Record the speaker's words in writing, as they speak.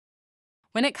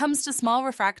When it comes to small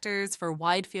refractors for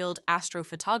wide-field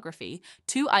astrophotography,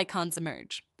 two icons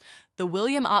emerge: the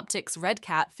William Optics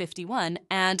RedCat 51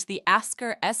 and the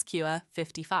Askar SQA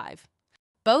 55.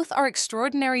 Both are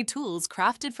extraordinary tools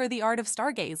crafted for the art of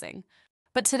stargazing.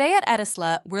 But today at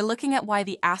Edisla, we're looking at why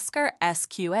the Askar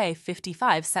SQA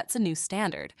 55 sets a new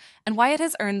standard, and why it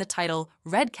has earned the title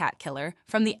RedCat Killer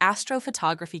from the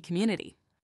astrophotography community.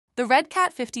 The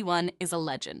RedCat 51 is a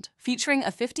legend, featuring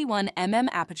a 51mm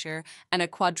aperture and a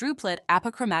quadruplet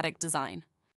apochromatic design.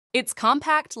 It's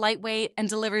compact, lightweight, and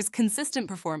delivers consistent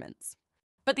performance.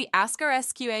 But the Askar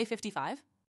SQA 55?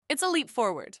 It's a leap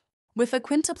forward. With a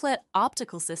quintuplet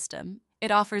optical system,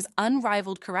 it offers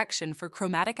unrivaled correction for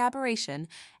chromatic aberration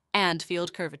and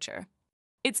field curvature.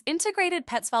 Its integrated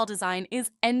Petzval design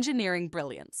is engineering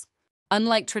brilliance.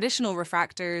 Unlike traditional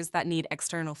refractors that need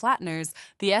external flatteners,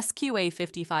 the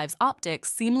SQA55's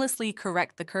optics seamlessly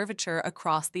correct the curvature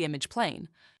across the image plane.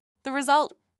 The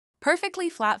result? Perfectly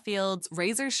flat fields,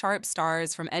 razor-sharp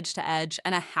stars from edge to edge,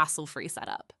 and a hassle-free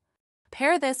setup.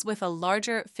 Pair this with a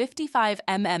larger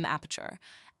 55mm aperture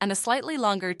and a slightly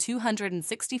longer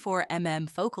 264mm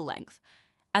focal length,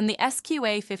 and the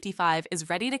SQA55 is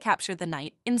ready to capture the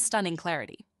night in stunning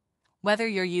clarity, whether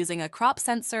you're using a crop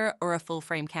sensor or a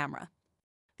full-frame camera.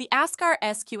 The Askar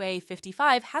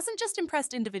SQA55 hasn't just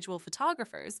impressed individual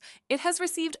photographers, it has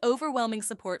received overwhelming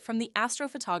support from the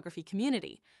astrophotography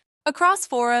community. Across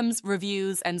forums,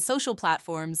 reviews, and social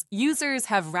platforms, users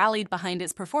have rallied behind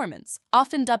its performance,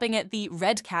 often dubbing it the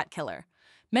RedCat Killer.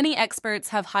 Many experts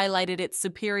have highlighted its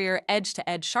superior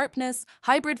edge-to-edge sharpness,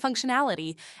 hybrid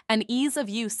functionality, and ease of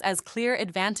use as clear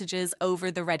advantages over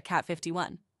the RedCat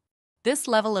 51. This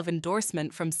level of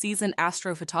endorsement from seasoned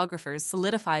astrophotographers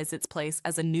solidifies its place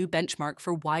as a new benchmark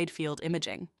for wide-field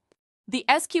imaging. The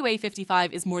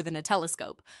SQA55 is more than a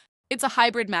telescope. It's a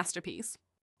hybrid masterpiece.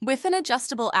 With an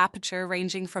adjustable aperture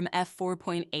ranging from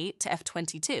f4.8 to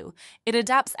f22, it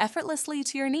adapts effortlessly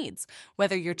to your needs,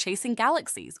 whether you're chasing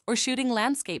galaxies or shooting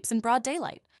landscapes in broad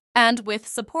daylight. And with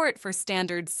support for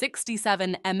standard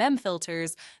 67mm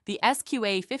filters, the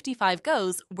SQA55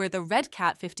 goes where the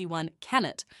RedCat 51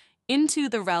 cannot, into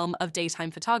the realm of daytime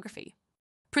photography.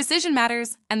 Precision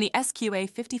matters, and the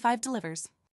SQA55 delivers.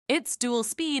 Its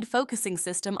dual-speed focusing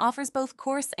system offers both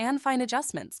coarse and fine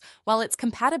adjustments, while its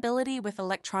compatibility with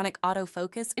electronic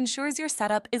autofocus ensures your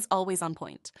setup is always on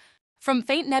point. From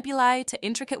faint nebulae to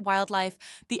intricate wildlife,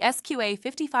 the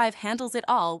SQA55 handles it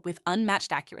all with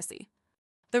unmatched accuracy.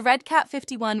 The RedCat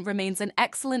 51 remains an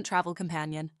excellent travel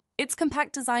companion. Its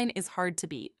compact design is hard to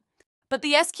beat. But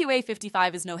the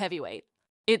SQA55 is no heavyweight.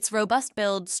 Its robust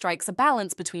build strikes a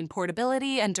balance between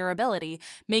portability and durability,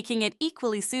 making it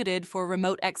equally suited for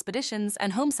remote expeditions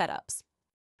and home setups.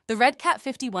 The RedCat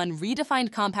 51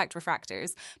 redefined compact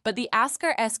refractors, but the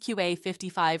Askar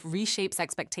SQA55 reshapes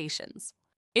expectations.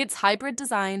 Its hybrid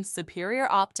design,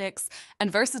 superior optics,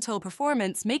 and versatile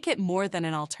performance make it more than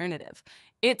an alternative.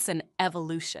 It's an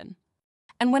evolution.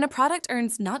 And when a product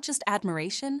earns not just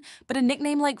admiration, but a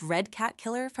nickname like RedCat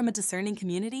Killer from a discerning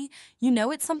community, you know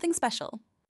it's something special.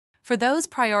 For those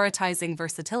prioritizing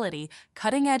versatility,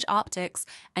 cutting-edge optics,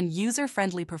 and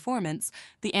user-friendly performance,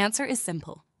 the answer is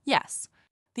simple: yes.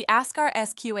 The Askar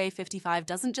SQA55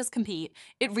 doesn't just compete,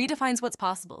 it redefines what's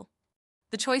possible.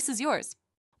 The choice is yours.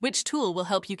 Which tool will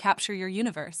help you capture your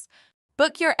universe?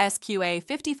 Book your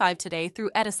SQA55 today through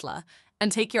Edisla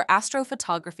and take your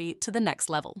astrophotography to the next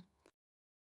level.